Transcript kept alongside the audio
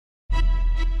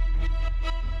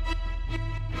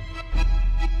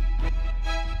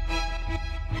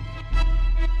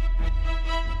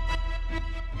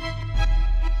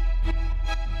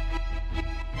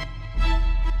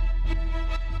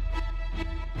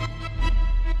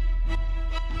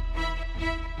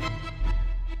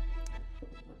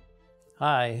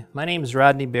Hi, my name is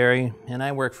Rodney Berry and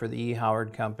I work for the E.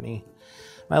 Howard Company.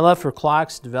 My love for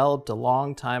clocks developed a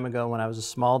long time ago when I was a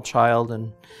small child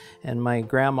and my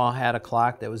grandma had a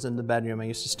clock that was in the bedroom. I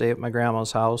used to stay at my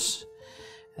grandma's house.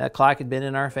 That clock had been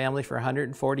in our family for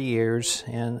 140 years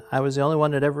and I was the only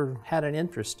one that ever had an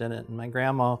interest in it. And my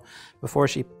grandma, before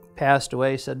she passed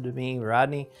away, said to me,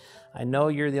 "Rodney, I know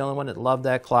you're the only one that loved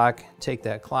that clock, take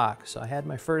that clock." So I had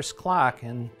my first clock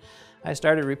and I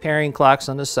started repairing clocks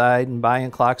on the side and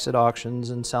buying clocks at auctions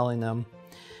and selling them.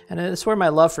 And it's where my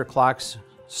love for clocks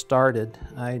started.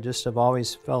 I just have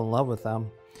always fell in love with them.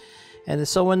 And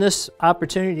so when this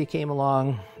opportunity came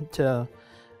along,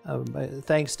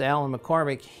 thanks to Alan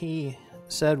McCormick, he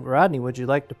said, "Rodney, would you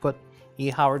like to put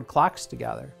E. Howard clocks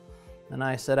together?" And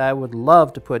I said, "I would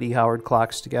love to put E. Howard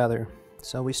clocks together."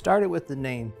 So we started with the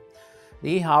name.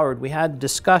 The E. Howard, we had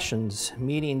discussions,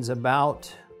 meetings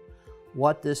about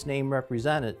what this name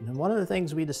represented. And one of the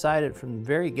things we decided from the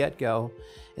very get-go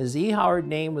is the E. Howard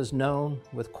name was known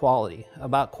with quality,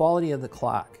 about quality of the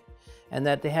clock, and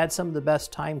that they had some of the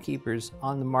best timekeepers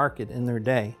on the market in their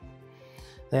day.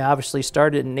 They obviously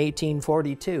started in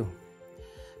 1842.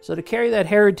 So to carry that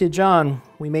heritage on,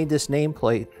 we made this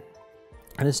nameplate.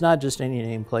 And it's not just any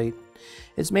nameplate.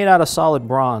 It's made out of solid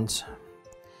bronze.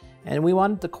 And we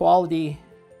wanted the quality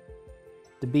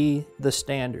to be the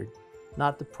standard,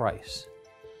 not the price.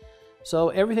 So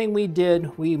everything we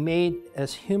did, we made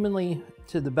as humanly,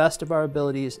 to the best of our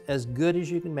abilities, as good as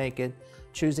you can make it,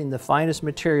 choosing the finest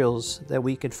materials that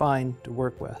we could find to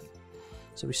work with.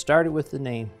 So we started with the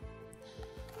name.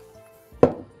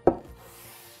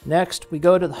 Next, we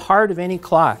go to the heart of any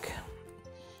clock.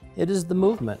 It is the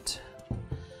movement.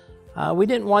 We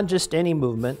didn't want just any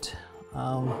movement.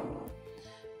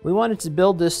 We wanted to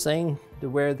build this thing to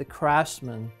where the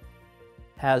craftsman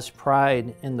has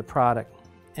pride in the product.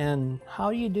 And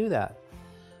how do you do that?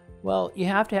 Well, you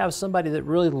have to have somebody that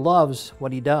really loves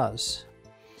what he does.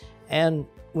 And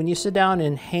when you sit down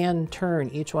and hand turn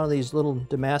each one of these little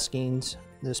Damascines,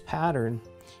 this pattern,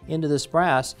 into this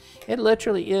brass, it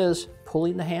literally is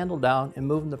pulling the handle down and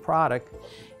moving the product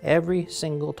every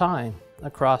single time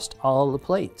across all the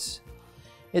plates.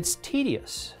 It's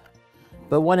tedious,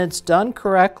 but when it's done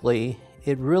correctly,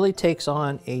 it really takes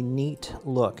on a neat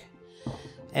look.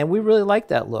 And we really like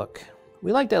that look.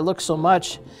 We like that look so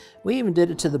much, we even did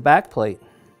it to the back plate.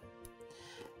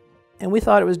 And we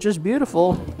thought it was just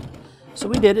beautiful, so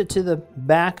we did it to the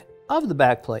back of the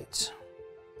back plates.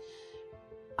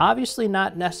 Obviously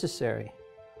not necessary,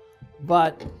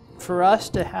 but for us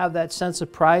to have that sense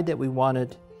of pride that we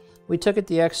wanted, we took it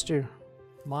the extra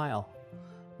mile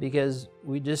because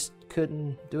we just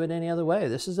couldn't do it any other way.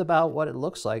 This is about what it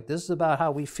looks like. This is about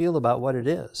how we feel about what it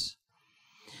is.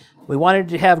 We wanted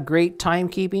to have great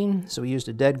timekeeping, so we used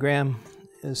a dead gram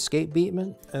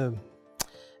escapement.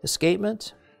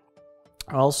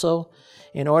 Also,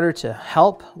 in order to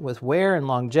help with wear and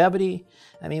longevity,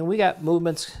 I mean, we got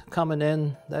movements coming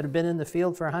in that have been in the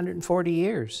field for 140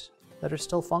 years that are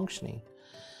still functioning.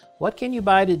 What can you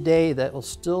buy today that will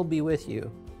still be with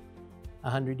you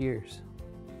 100 years?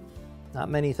 Not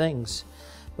many things.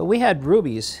 But we had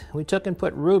rubies. We took and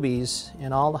put rubies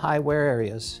in all the high wear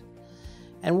areas.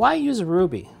 And why use a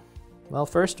ruby? Well,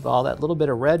 first of all, that little bit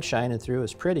of red shining through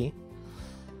is pretty.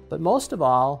 But most of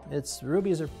all,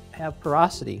 rubies have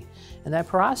porosity. And that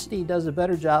porosity does a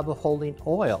better job of holding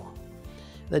oil.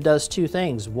 That does two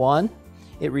things. One,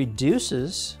 it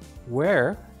reduces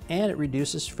wear and it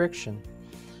reduces friction.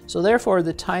 So therefore,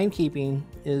 the timekeeping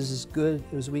is as good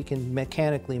as we can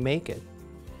mechanically make it.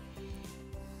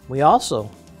 We also,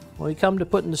 when we come to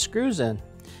putting the screws in,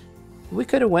 we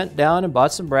could have went down and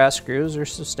bought some brass screws or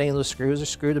some stainless screws or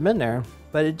screwed them in there,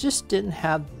 but it just didn't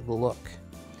have the look.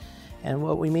 And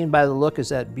what we mean by the look is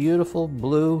that beautiful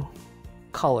blue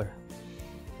color.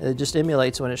 It just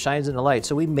emulates when it shines in the light.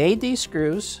 So we made these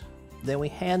screws, then we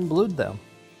hand blued them,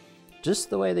 just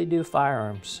the way they do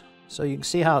firearms. So you can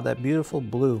see how that beautiful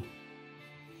blue.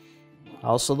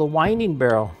 Also the winding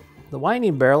barrel. The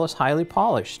winding barrel is highly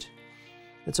polished.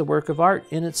 It's a work of art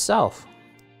in itself.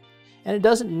 And it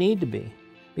doesn't need to be,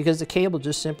 because the cable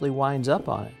just simply winds up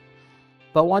on it.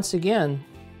 But once again,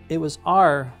 it was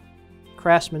our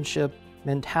craftsmanship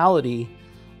mentality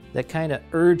that kind of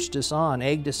urged us on,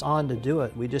 egged us on to do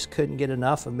it. We just couldn't get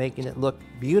enough of making it look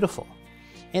beautiful.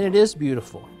 And it is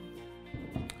beautiful.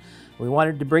 We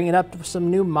wanted to bring it up to some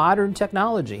new modern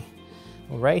technology.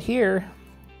 Well, right here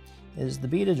is the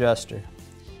bead adjuster.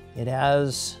 It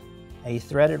has a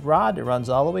threaded rod that runs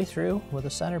all the way through with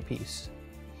a centerpiece.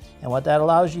 And what that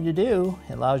allows you to do,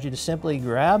 it allows you to simply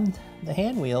grab the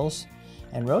hand wheels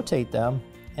and rotate them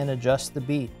and adjust the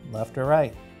beat left or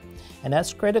right. And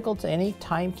that's critical to any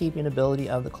timekeeping ability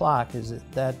of the clock, is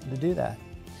that to do that.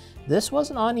 This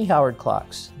wasn't on E. Howard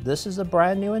clocks. This is a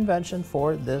brand new invention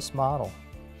for this model.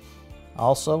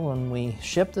 Also, when we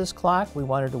shipped this clock, we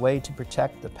wanted a way to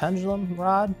protect the pendulum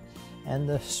rod and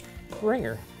the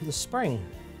spring.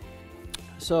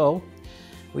 So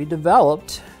we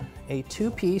developed a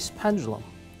two-piece pendulum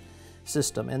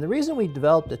system. And the reason we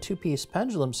developed a two-piece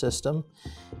pendulum system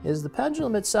is the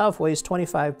pendulum itself weighs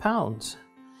 25 pounds.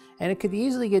 And it could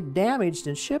easily get damaged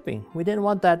in shipping. We didn't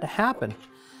want that to happen.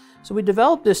 So we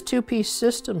developed this two-piece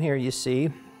system here, you see,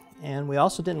 and we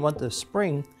also didn't want the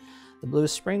spring, the blue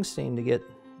Springsteen, to get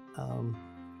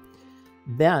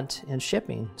bent in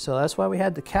shipping. So that's why we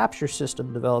had the capture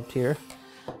system developed here.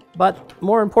 But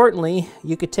more importantly,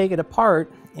 you could take it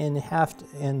apart and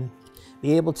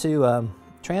be able to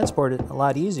transport it a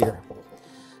lot easier.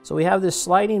 So we have this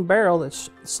sliding barrel that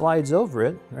slides over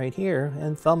it right here,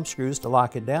 and thumb screws to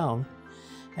lock it down.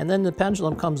 And then the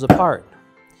pendulum comes apart.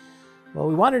 Well,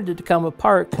 we wanted it to come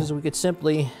apart because we could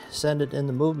simply send it in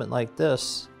the movement like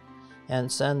this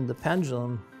and send the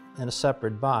pendulum in a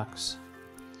separate box.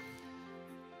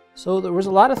 So there was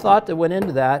a lot of thought that went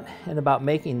into that and about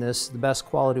making this the best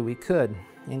quality we could,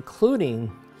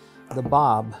 including the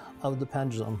bob of the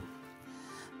pendulum.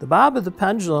 The bob of the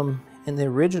pendulum in the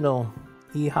original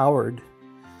E. Howard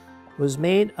was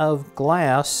made of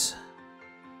glass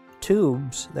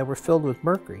tubes that were filled with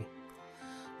mercury.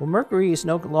 Well, mercury is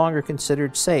no longer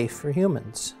considered safe for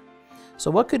humans. So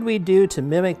what could we do to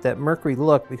mimic that mercury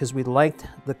look, because we liked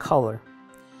the color?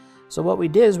 So what we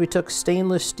did is we took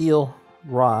stainless steel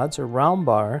rods or round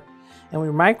bar and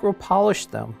we micro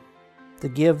polished them to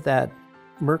give that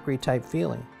mercury type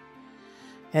feeling.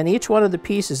 And each one of the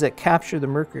pieces that capture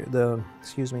the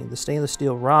stainless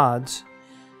steel rods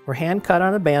were hand cut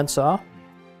on a bandsaw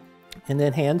and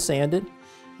then hand sanded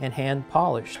and hand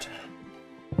polished,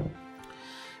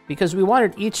 because we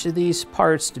wanted each of these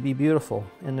parts to be beautiful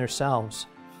in themselves.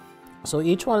 So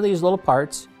each one of these little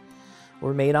parts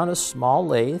were made on a small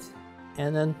lathe,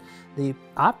 and then the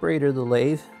operator of the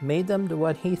lathe made them to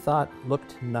what he thought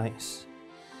looked nice.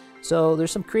 So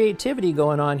there's some creativity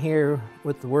going on here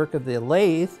with the work of the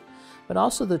lathe, but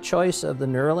also the choice of the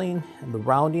knurling and the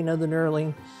rounding of the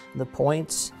knurling, the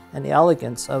points, and the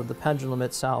elegance of the pendulum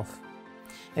itself.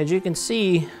 As you can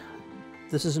see,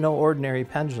 this is no ordinary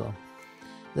pendulum.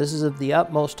 This is of the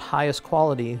utmost highest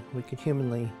quality we could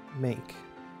humanly make.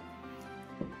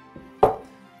 But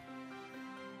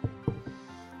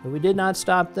we did not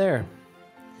stop there.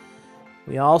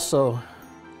 We also,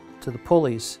 to the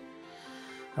pulleys,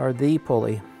 or the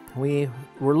pulley. We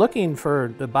were looking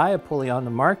to buy a pulley on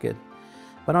the market,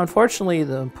 but unfortunately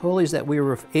the pulleys that we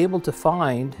were able to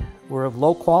find were of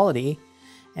low quality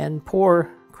and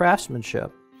poor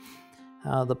craftsmanship.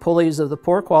 The pulleys of the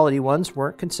poor quality ones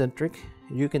weren't concentric.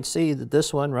 You can see that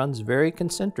this one runs very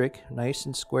concentric, nice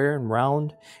and square and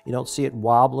round. You don't see it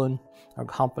wobbling or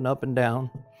humping up and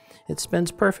down. It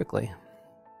spins perfectly.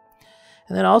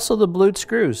 And then also the blued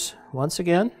screws. Once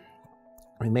again,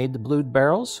 we made the blued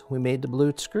barrels, we made the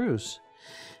blued screws.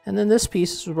 And then these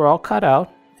pieces were all cut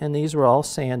out, and these were all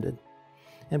sanded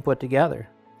and put together.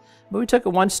 But we took it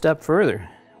one step further.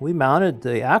 We mounted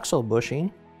the axle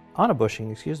on a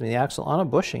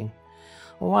bushing.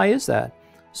 Well, why is that?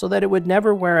 So that it would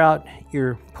never wear out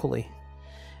your pulley.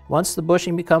 Once the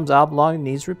bushing becomes oblong and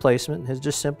needs replacement, is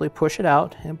just simply push it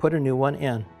out and put a new one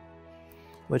in,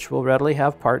 which will readily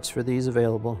have parts for these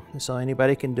available. So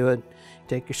anybody can do it.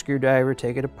 Take your screwdriver,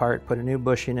 take it apart, put a new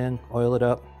bushing in, oil it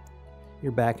up,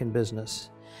 you're back in business.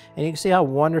 And you can see how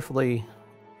wonderfully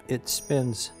it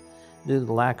spins due to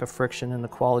the lack of friction and the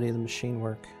quality of the machine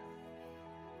work.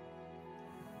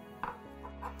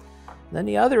 Then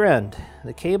the other end.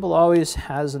 The cable always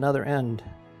has another end.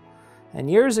 And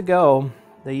years ago,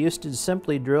 they used to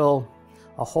simply drill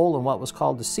a hole in what was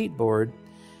called the seat board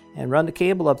and run the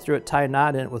cable up through it, tie a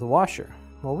knot in it with a washer.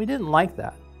 Well, we didn't like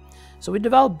that. So we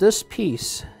developed this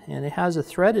piece, and it has a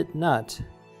threaded nut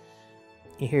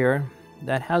here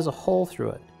that has a hole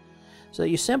through it. So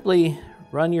you simply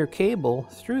run your cable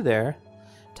through there,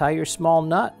 tie your small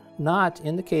knot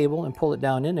in the cable and pull it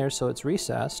down in there so it's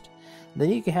recessed. Then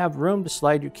you can have room to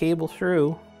slide your cable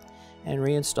through and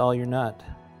reinstall your nut.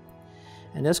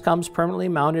 And this comes permanently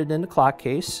mounted in the clock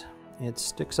case. It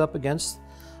sticks up against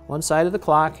one side of the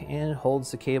clock and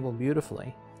holds the cable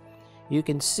beautifully. You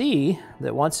can see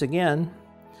that once again,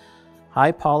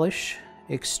 high polish,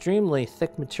 extremely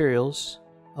thick materials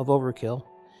of overkill.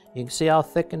 You can see how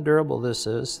thick and durable this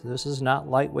is. This is not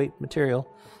lightweight material.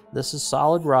 This is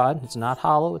solid rod. It's not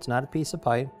hollow. It's not a piece of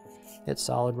pipe. It's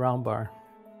solid round bar.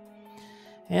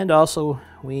 And also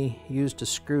we used a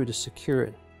screw to secure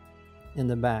it in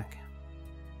the back.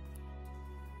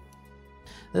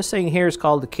 This thing here is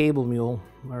called the cable mule,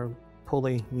 or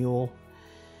pulley mule.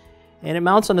 And it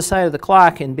mounts on the side of the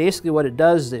clock, and basically what it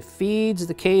does is it feeds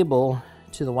the cable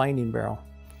to the winding barrel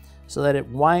so that it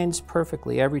winds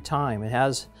perfectly every time. It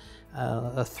has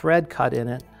a thread cut in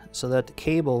it so that the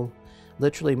cable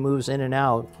literally moves in and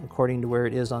out according to where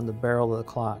it is on the barrel of the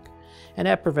clock. And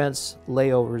that prevents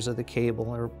layovers of the cable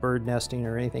or bird nesting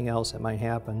or anything else that might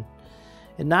happen.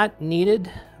 And not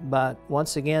needed, but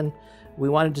once again, we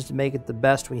wanted to make it the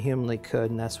best we humanly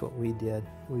could, and that's what we did.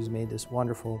 We made this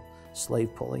wonderful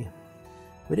slave pulley.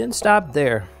 We didn't stop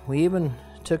there. We even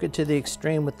took it to the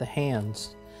extreme with the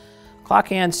hands. Clock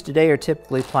hands today are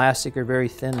typically plastic or very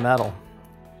thin metal.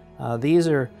 These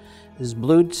is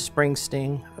blued spring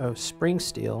steel,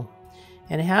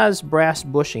 and it has brass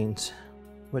bushings,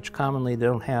 which commonly they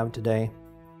don't have today,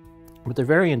 but they're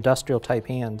very industrial type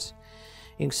hands.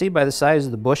 You can see by the size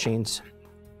of the bushings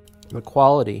the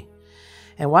quality.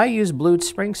 And why use blued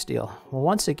spring steel? Well,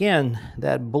 once again,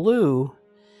 that blue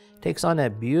takes on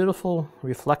that beautiful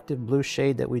reflective blue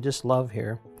shade that we just love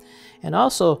here. And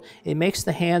also, it makes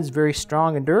the hands very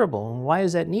strong and durable. And why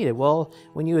is that needed? Well,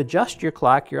 when you adjust your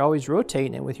clock, you're always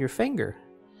rotating it with your finger.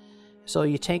 So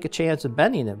you take a chance of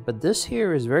bending it. But this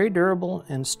here is very durable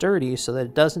and sturdy so that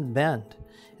it doesn't bend.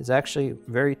 It's actually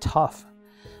very tough.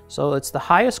 So it's the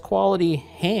highest quality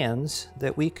hands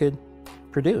that we could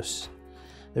produce.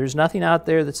 There's nothing out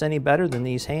there that's any better than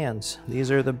these hands.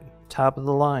 These are the top of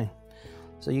the line.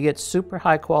 So you get super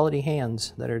high quality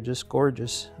hands that are just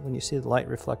gorgeous when you see the light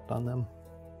reflect on them.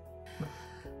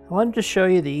 I wanted to show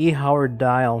you the E. Howard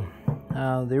dial.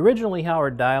 The original E.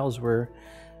 Howard dials were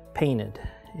painted,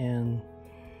 and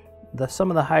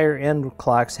some of the higher end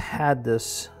clocks had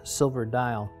this silver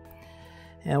dial.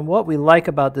 And what we like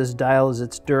about this dial is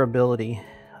its durability.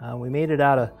 We made it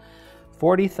out of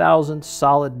 40,000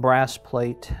 solid brass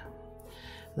plate.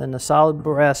 Then the solid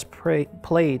brass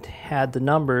plate had the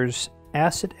numbers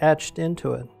acid etched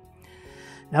into it.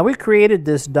 Now we created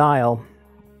this dial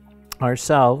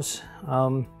ourselves.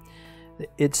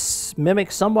 It's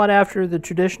mimicked somewhat after the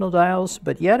traditional dials,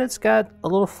 but yet it's got a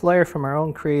little flair from our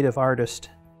own creative artist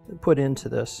put into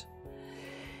this.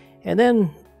 And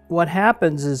then what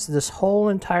happens is this whole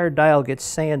entire dial gets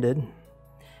sanded,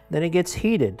 then it gets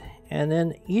heated, and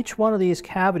then each one of these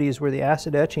cavities where the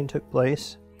acid etching took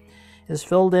place is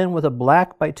filled in with a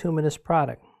black bituminous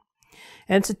product.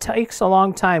 And it takes a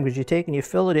long time because you take and you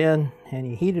fill it in and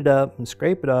you heat it up and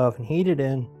scrape it off and heat it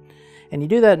in. And you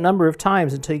do that a number of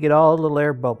times until you get all the little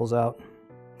air bubbles out.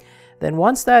 Then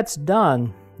once that's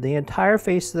done, the entire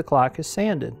face of the clock is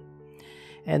sanded.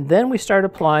 And then we start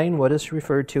applying what is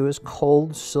referred to as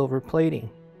cold silver plating.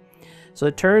 So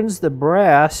it turns the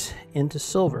brass into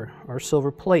silver, or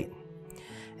silver plate.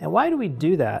 And why do we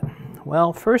do that?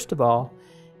 Well, first of all,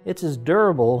 it's as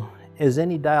durable as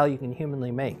any dial you can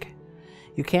humanly make.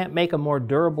 You can't make a more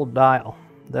durable dial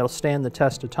that'll stand the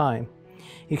test of time.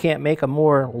 You can't make a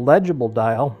more legible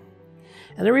dial.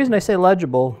 And the reason I say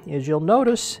legible is you'll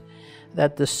notice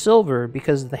that the silver,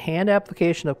 because of the hand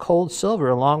application of cold silver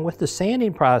along with the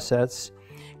sanding process,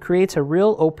 creates a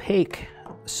real opaque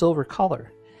silver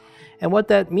color. And what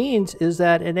that means is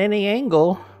that at any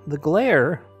angle, the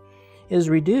glare is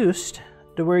reduced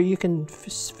to where you can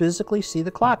physically see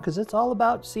the clock, because it's all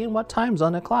about seeing what time's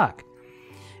on the clock.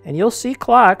 And you'll see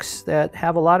clocks that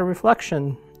have a lot of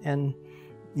reflection and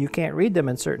you can't read them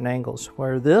in certain angles,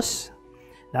 where this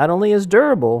not only is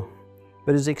durable,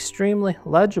 but is extremely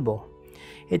legible.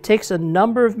 It takes a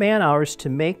number of man-hours to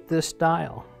make this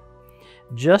dial.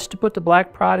 Just to put the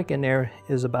black product in there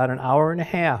is about an hour and a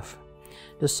half.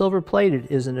 The silver plated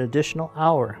is an additional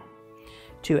hour.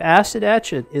 To acid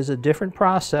etch it is a different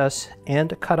process, and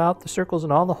to cut out the circles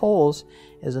and all the holes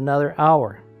is another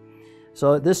hour.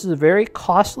 So this is a very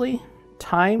costly,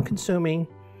 time-consuming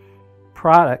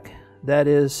product that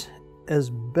is as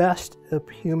best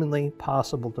humanly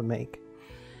possible to make.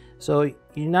 So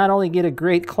you not only get a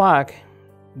great clock,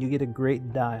 you get a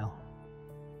great dial.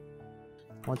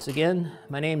 Once again,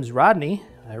 my name's Rodney.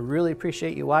 I really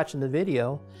appreciate you watching the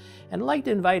video, and I'd like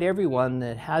to invite everyone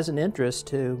that has an interest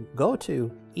to go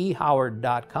to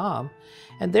ehoward.com,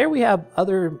 and there we have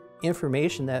other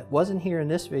information that wasn't here in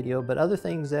this video, but other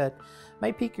things that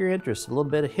might pique your interest, a little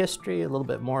bit of history, a little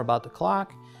bit more about the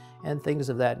clock, and things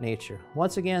of that nature.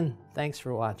 Once again, thanks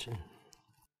for watching.